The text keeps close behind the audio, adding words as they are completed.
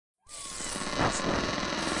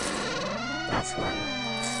Hi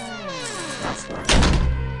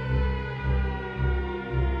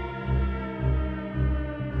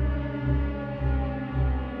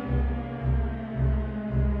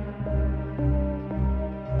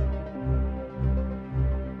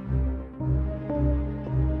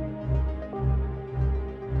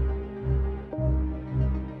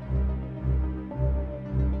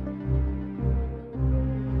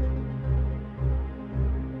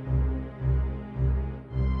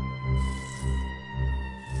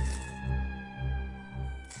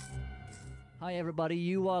everybody,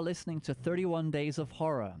 you are listening to 31 Days of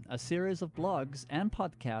Horror, a series of blogs and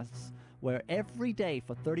podcasts where every day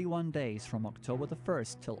for 31 days from October the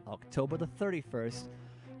 1st till October the 31st,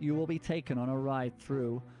 you will be taken on a ride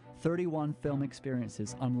through 31 film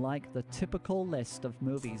experiences unlike the typical list of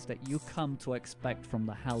movies that you come to expect from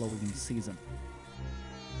the Halloween season.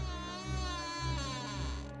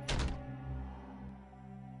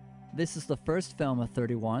 This is the first film of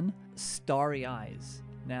 31, Starry Eyes.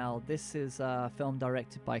 Now, this is a film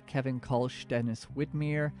directed by Kevin Kölsch, Dennis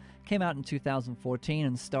Widmyer, came out in 2014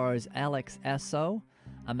 and stars Alex Essoe,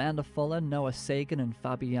 Amanda Fuller, Noah Segan, and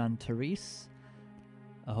Fabianne Therese.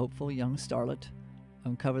 A hopeful young starlet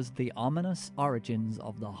uncovers the ominous origins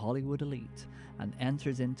of the Hollywood elite and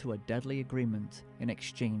enters into a deadly agreement in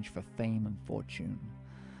exchange for fame and fortune.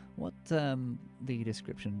 What the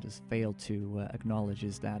description just failed to acknowledge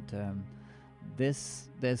is that there's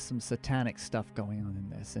some satanic stuff going on in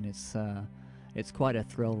this, and it's quite a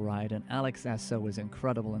thrill ride, and Alex Essoe is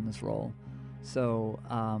incredible in this role. So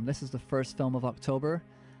this is the first film of October,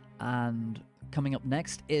 and coming up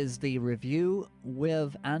next is the review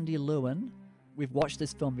with Andy Lewin. We've watched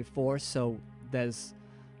this film before, so there's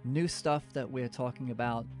new stuff that we're talking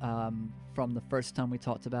about from the first time we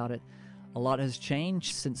talked about it. A lot has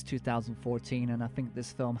changed since 2014, and I think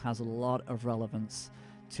this film has a lot of relevance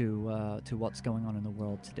to what's going on in the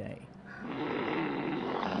world today.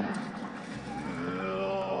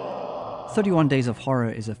 31 Days of Horror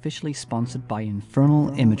is officially sponsored by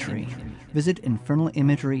Infernal Imagery. Visit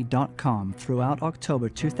infernalimagery.com throughout October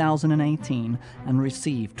 2018 and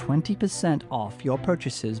receive 20% off your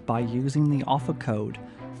purchases by using the offer code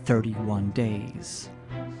 31days.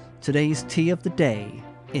 Today's tea of the day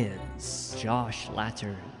is Josh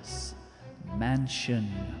Latter's Mansion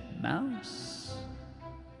Mouse.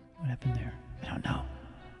 What happened there? I don't know.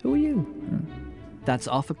 Who are you? That's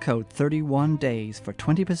offer code 31days for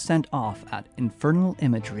 20% off at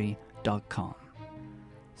infernalimagery.com.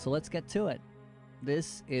 So let's get to it.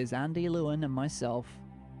 This is Andy Lewin and myself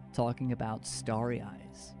talking about Starry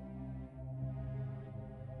Eyes.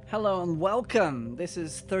 Hello and welcome. This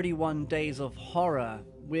is 31 Days of Horror.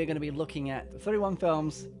 We're going to be looking at 31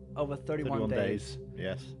 films over 31 days.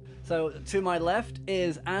 Yes. So to my left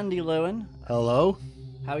is Andy Lewin. Hello.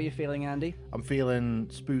 How are you feeling, Andy? I'm feeling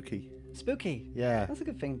spooky. Spooky? Yeah. That's a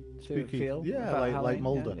good thing to Spooky. feel. Yeah, about like Halloween.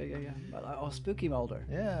 Mulder. Yeah. Oh, spooky Mulder.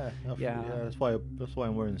 Yeah. Yeah. That's why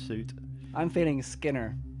I'm wearing a suit. I'm feeling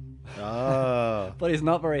Skinner. Ah. But he's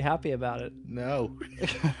not very happy about it. No.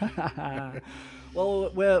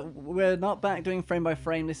 Well, we're not back doing frame by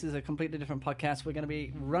frame. This is a completely different podcast. We're going to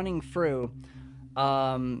be running through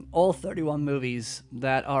all 31 movies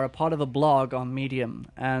that are a part of a blog on Medium.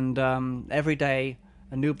 And every day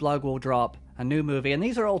a new blog will drop, a new movie. And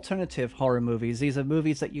these are alternative horror movies. These are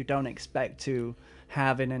movies that you don't expect to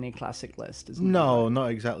have in any classic list. No,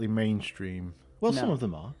 not exactly mainstream. Well, No. some of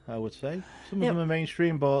them are, I would say. Some of them are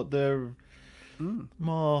mainstream, but they're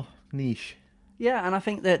more niche. Yeah, and I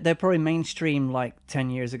think that they're probably mainstream like 10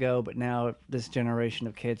 years ago, but now this generation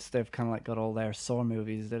of kids, they've kind of like got all their Saw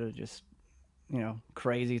movies that are just,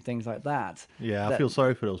 crazy things like that. Yeah, I feel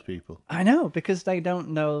sorry for those people. I know, because they don't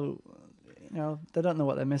know, they don't know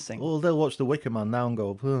what they're missing. Well, they'll watch The Wicker Man now and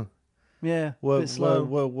go, huh. Yeah, Where slow.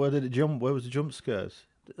 did it jump? Where was the jump scares?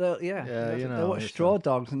 They watch Straw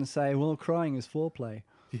Dogs and say, well, crying is foreplay.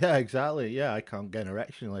 Yeah, exactly. Yeah, I can't get an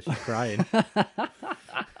erection unless you're crying.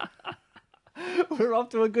 We're off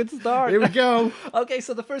to a good start. Here we go. Okay,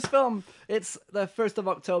 so the first film, it's the 1st of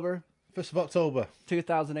October. 1st of October.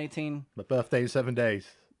 2018. My birthday in 7 days.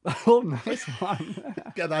 Oh, nice one.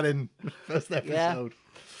 Get that in. First episode.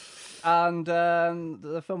 Yeah. And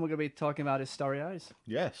the film we're going to be talking about is Starry Eyes.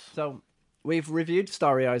 Yes. So we've reviewed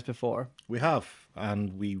Starry Eyes before. We have,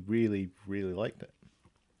 and we really, really liked it.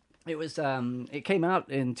 It was it came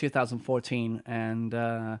out in 2014,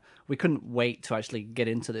 and we couldn't wait to actually get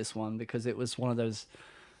into this one because it was one of those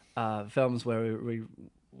films where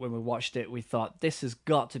when we watched it, we thought this has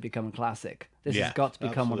got to become a classic. This has got to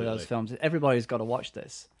become one of those films. Everybody's got to watch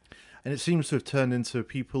this. And it seems to have turned into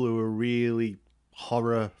people who are really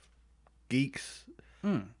horror geeks.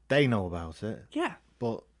 they know about it, Yeah.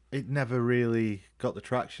 but it never really got the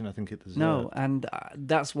traction I think it deserved. No, and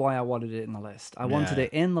that's why I wanted it in the list. I wanted Yeah.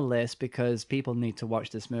 it in the list because people need to watch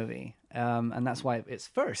this movie. And that's why it's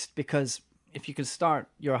first, because if you could start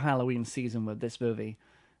your Halloween season with this movie,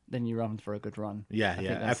 then you're on for a good run. Yeah, I think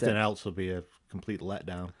yeah. that's Everything it. else will be a complete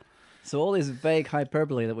letdown. So all this vague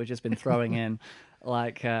hyperbole that we've just been throwing in,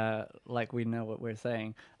 like we know what we're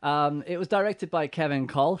saying. It was directed by Kevin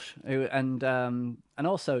Kölsch, and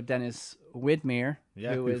also Dennis Widmyer,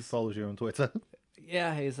 Yeah, who follows you on Twitter.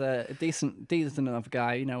 Yeah, he's a decent enough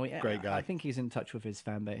guy. You know, Great guy. I think he's in touch with his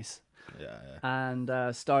fan base. Yeah.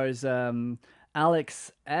 And stars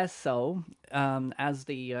Alex Essoe as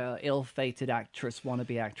the ill-fated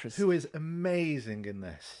wannabe actress. Who is amazing in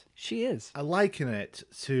this. She is. I liken it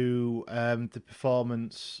to the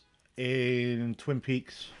performance in Twin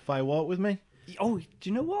Peaks Fire Walk with Me. Oh, do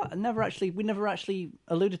you know what? We never actually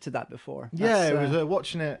alluded to that before. Yeah, it was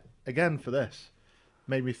watching it again for this.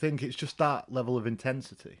 Made me think it's just that level of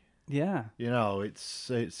intensity. Yeah. You know, it's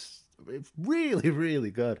really,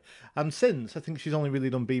 really good. And since, I think she's only really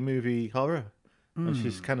done B-movie horror. And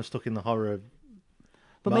she's kind of stuck in the horror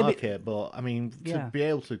market. But, I mean, to be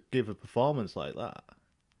able to give a performance like that.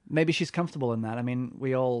 Maybe she's comfortable in that. I mean,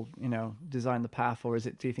 we all, design the path, or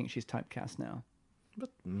do you think she's typecast now? But,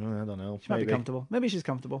 I don't know. She might be comfortable. Maybe she's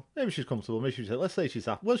comfortable. Maybe let's say she's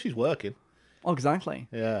happy. Well, she's working. Oh, exactly.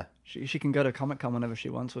 Yeah. She can go to Comic-Con whenever she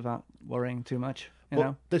wants without worrying too much, you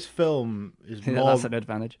know? This film is more... That's an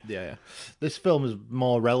advantage. Yeah. This film is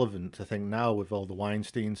more relevant, I think, now with all the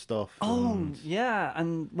Weinstein stuff. Yeah.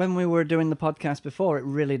 And when we were doing the podcast before, it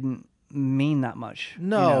really didn't mean that much.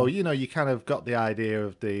 No, you kind of got the idea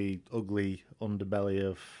of the ugly underbelly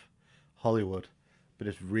of Hollywood, but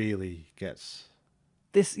it really gets...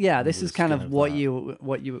 This is kind of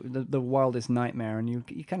the wildest nightmare, and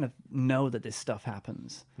you kind of know that this stuff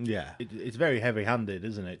happens. Yeah, it's very heavy-handed,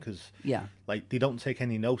 isn't it? Because they don't take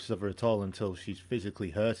any notice of her at all until she's physically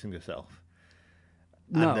hurting herself.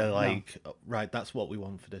 And they're like, right, that's what we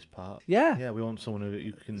want for this part. Yeah, we want someone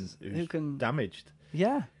who can damaged.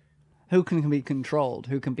 Yeah, who can be controlled,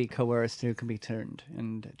 who can be coerced, who can be turned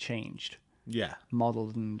and changed. Yeah,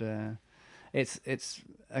 modeled and. It's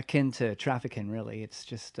akin to trafficking, really. It's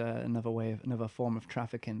just another form of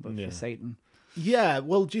trafficking, but for Satan. Yeah,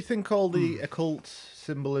 well, do you think all the occult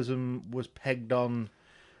symbolism was pegged on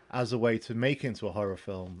as a way to make it into a horror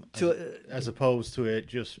film, as opposed to it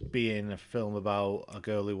just being a film about a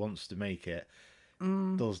girl who wants to make it,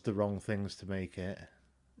 does the wrong things to make it?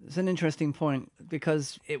 It's an interesting point,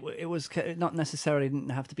 because it was not necessarily didn't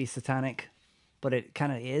have to be satanic, but it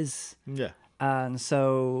kind of is. Yeah. And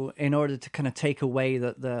so in order to kind of take away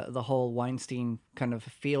the whole Weinstein kind of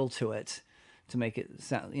feel to it, to make it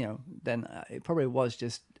sound, then it probably was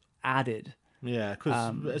just added. Yeah,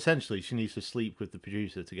 because essentially she needs to sleep with the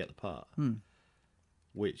producer to get the part,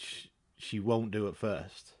 which she won't do at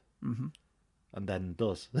first, and then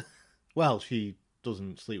does. Well, she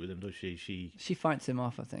doesn't sleep with him, does she? She fights him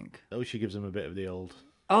off, I think. Oh, she gives him a bit of the old...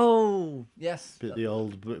 Oh, yes. Bit the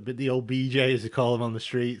old BJ, as they call him on the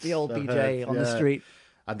streets. The old BJ on the street.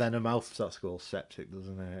 And then her mouth starts to go all septic,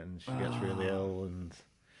 doesn't it? And she gets really ill, and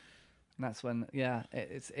that's when,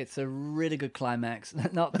 it's a really good climax.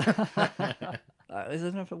 Not is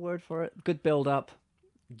there another word for it? Good build up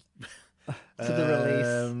to the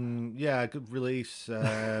release. Yeah, good release.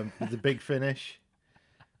 The big finish.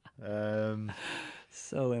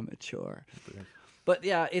 So immature. But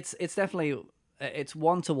yeah, it's definitely. It's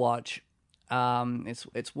one to watch.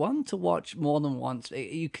 It's one to watch more than once.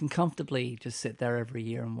 You can comfortably just sit there every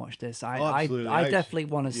year and watch this. I definitely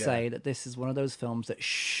want to say that this is one of those films that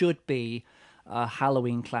should be a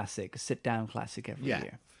Halloween classic, a sit-down classic every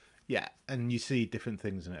year. Yeah, and you see different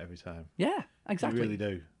things in it every time. Yeah, exactly. You really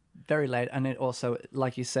do. Very late, and it also,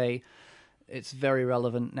 like you say, it's very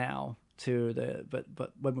relevant now to the.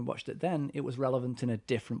 But when we watched it then, it was relevant in a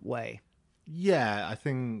different way. Yeah, I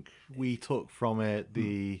think we took from it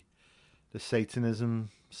the Satanism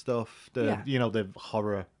stuff, the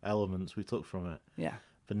horror elements we took from it. Yeah.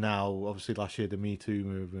 But now, obviously, last year the Me Too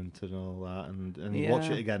movement and all that, and watch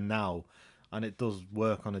it again now, and it does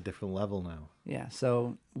work on a different level now. Yeah,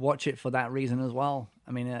 so watch it for that reason as well.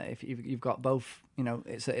 I mean, if you've got both,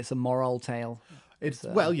 it's a moral tale. It's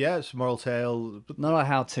a moral tale, but not a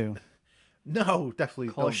how-to. No, definitely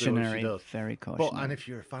cautionary. Don't do what she does. Very cautionary. And if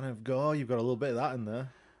you're a fan of gore, you've got a little bit of that in there.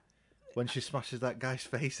 When she smashes that guy's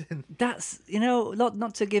face in. That's,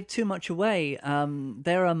 not to give too much away.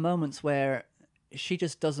 There are moments where she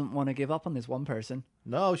just doesn't want to give up on this one person.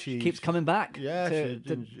 No, she keeps coming back. Yeah,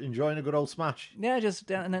 she's enjoying a good old smash. Yeah,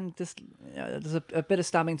 and then there's a bit of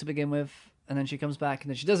stabbing to begin with, and then she comes back, and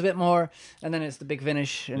then she does a bit more, and then it's the big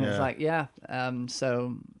finish, and it's like,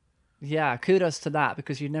 so yeah, kudos to that,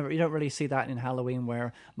 because you don't really see that in Halloween,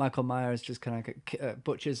 where Michael Myers just kind of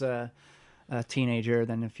butchers a teenager,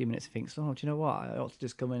 then in a few minutes he thinks, oh, do you know what, I ought to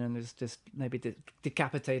just come in and just maybe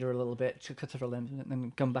decapitate her a little bit, cut her limb, and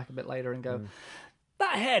then come back a bit later and go,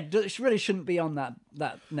 that head really shouldn't be on that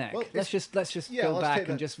neck. Well, let's just go back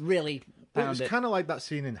and just really pound it. It's kind of like that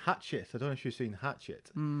scene in Hatchet. I don't know if you've seen Hatchet.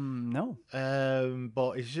 No.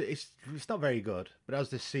 But it's not very good. But there's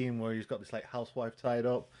this scene where he's got this like housewife tied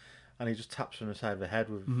up, and he just taps her on the side of the head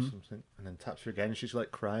with something, and then taps her again. And she's like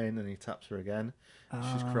crying, and he taps her again. And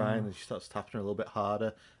she's crying, and she starts tapping her a little bit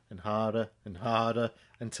harder and harder and harder,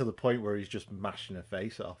 until the point where he's just mashing her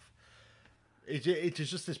face off. It's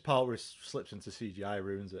just this part where it slips into CGI,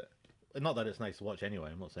 ruins it. Not that it's nice to watch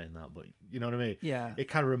anyway, I'm not saying that, but you know what I mean? Yeah. It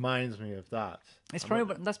kind of reminds me of that. It's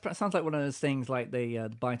probably that sounds like one of those things, like the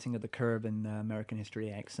biting of the curb in American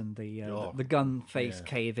History X, and the gun face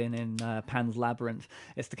cave in Pan's Labyrinth.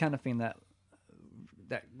 It's the kind of thing that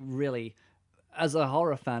really, as a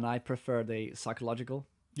horror fan, I prefer the psychological,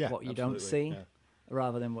 what you don't see,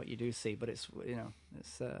 rather than what you do see. But it's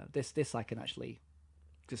this I can actually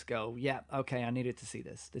just go, yeah, okay, I needed to see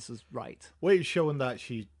this. This was right. Well, it's showing that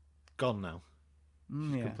she's gone now.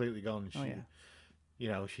 She's completely gone.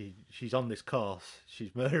 She's on this course.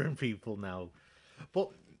 She's murdering people now.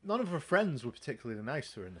 But none of her friends were particularly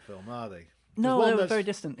nice to her in the film, are they? No, they were very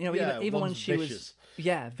distant. Even when she was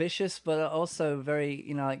vicious, but also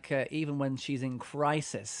very, even when she's in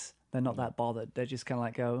crisis, they're not that bothered. They're just kind of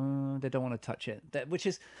like, they don't want to touch it. Which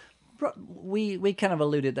is, we kind of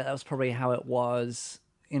alluded that was probably how it was.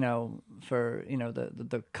 For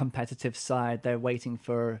the competitive side, they're waiting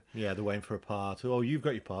for. Yeah, they're waiting for a part. Oh, you've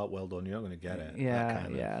got your part. Well done. You're not going to get it.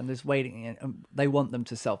 Yeah, and there's waiting. They want them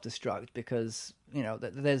to self-destruct because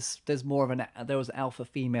there's more of there was an alpha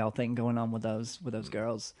female thing going on with those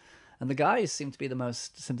girls, and the guys seem to be the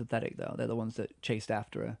most sympathetic though. They're the ones that chased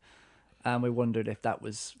after her, and we wondered if that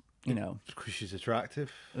was because she's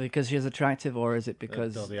attractive. Because she's attractive, or is it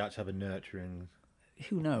because they actually have a nurturing.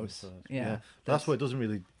 Who knows? Yeah. That's what it doesn't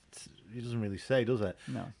really say, does it?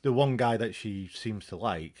 No. The one guy that she seems to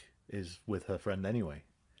like is with her friend anyway.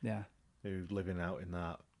 Yeah. Who's living out in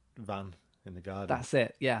that van in the garden. That's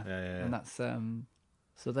it. Yeah. And that's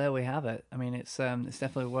so there we have it. I mean, it's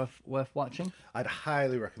definitely worth watching. I'd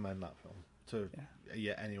highly recommend that film to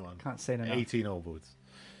anyone. Can't say enough. 18 upwards.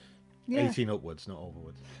 Yeah. 18 upwards, not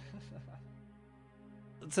overwards.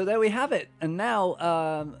 So there we have it, and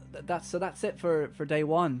now that's it for day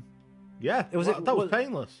one. Yeah, that was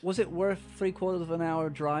painless. Was it worth 3/4 of an hour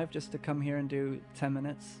drive just to come here and do 10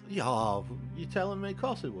 minutes? Yeah, you're telling me? Of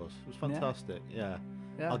course it was. It was fantastic. Yeah.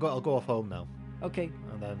 I'll go off home now. Okay.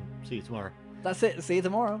 And then see you tomorrow. That's it. See you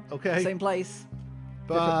tomorrow. Okay. Same place.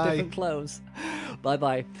 Bye. Different clothes.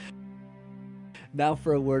 Bye. Now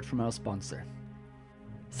for a word from our sponsor.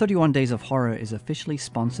 31 Days of Horror is officially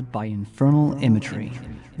sponsored by Infernal Imagery.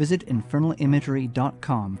 Visit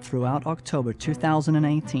infernalimagery.com throughout October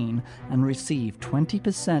 2018 and receive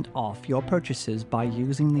 20% off your purchases by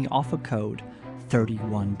using the offer code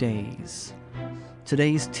 31days.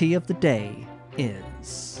 Today's tea of the day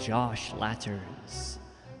is Josh Latter's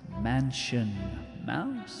Mansion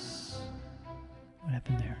Mouse. What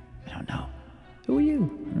happened there? I don't know. Who are you?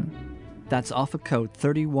 That's offer code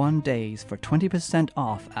 31days for 20%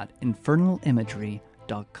 off at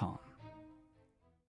infernalimagery.com.